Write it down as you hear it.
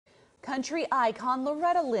Country icon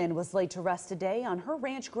Loretta Lynn was laid to rest today on her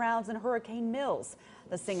ranch grounds in Hurricane Mills.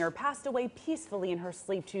 The singer passed away peacefully in her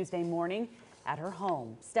sleep Tuesday morning at her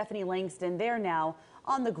home. Stephanie Langston there now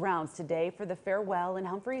on the grounds today for the farewell in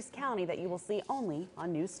Humphreys County that you will see only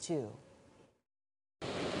on News 2.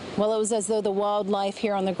 Well, it was as though the wildlife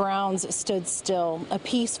here on the grounds stood still. A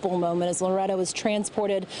peaceful moment as Loretta was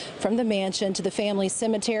transported from the mansion to the family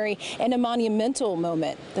cemetery, and a monumental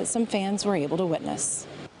moment that some fans were able to witness.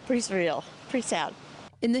 Pretty surreal, pretty sad.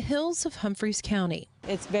 In the hills of Humphreys County.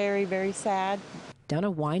 It's very, very sad. Down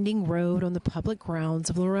a winding road on the public grounds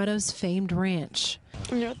of Loretta's famed ranch.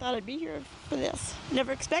 I never thought I'd be here for this.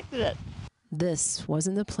 Never expected it. This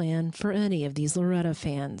wasn't the plan for any of these Loretta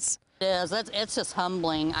fans. It is. It's just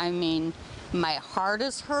humbling. I mean, my heart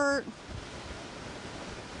is hurt,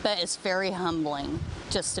 but it's very humbling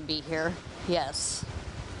just to be here. Yes,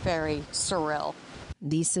 very surreal.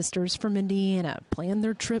 These sisters from Indiana planned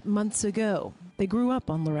their trip months ago. They grew up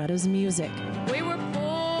on Loretta's music. We were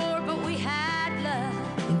poor, but we had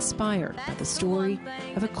love. Inspired by the story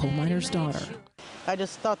of a coal miner's daughter. I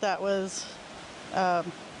just thought that was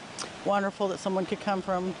wonderful that someone could come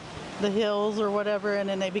from the hills or whatever, and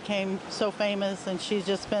then they became so famous, and she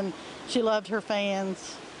loved her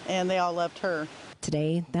fans, and they all loved her.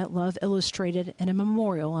 Today, that love illustrated in a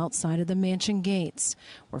memorial outside of the mansion gates,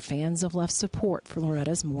 where fans have left support for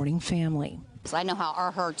Loretta's mourning family. I know how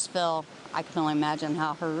our hearts feel. I can only imagine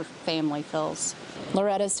how her family feels.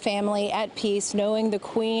 Loretta's family at peace, knowing the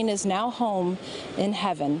Queen is now home in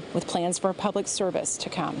heaven with plans for a public service to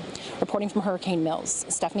come. Reporting from Hurricane Mills,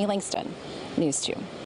 Stephanie Langston, News 2.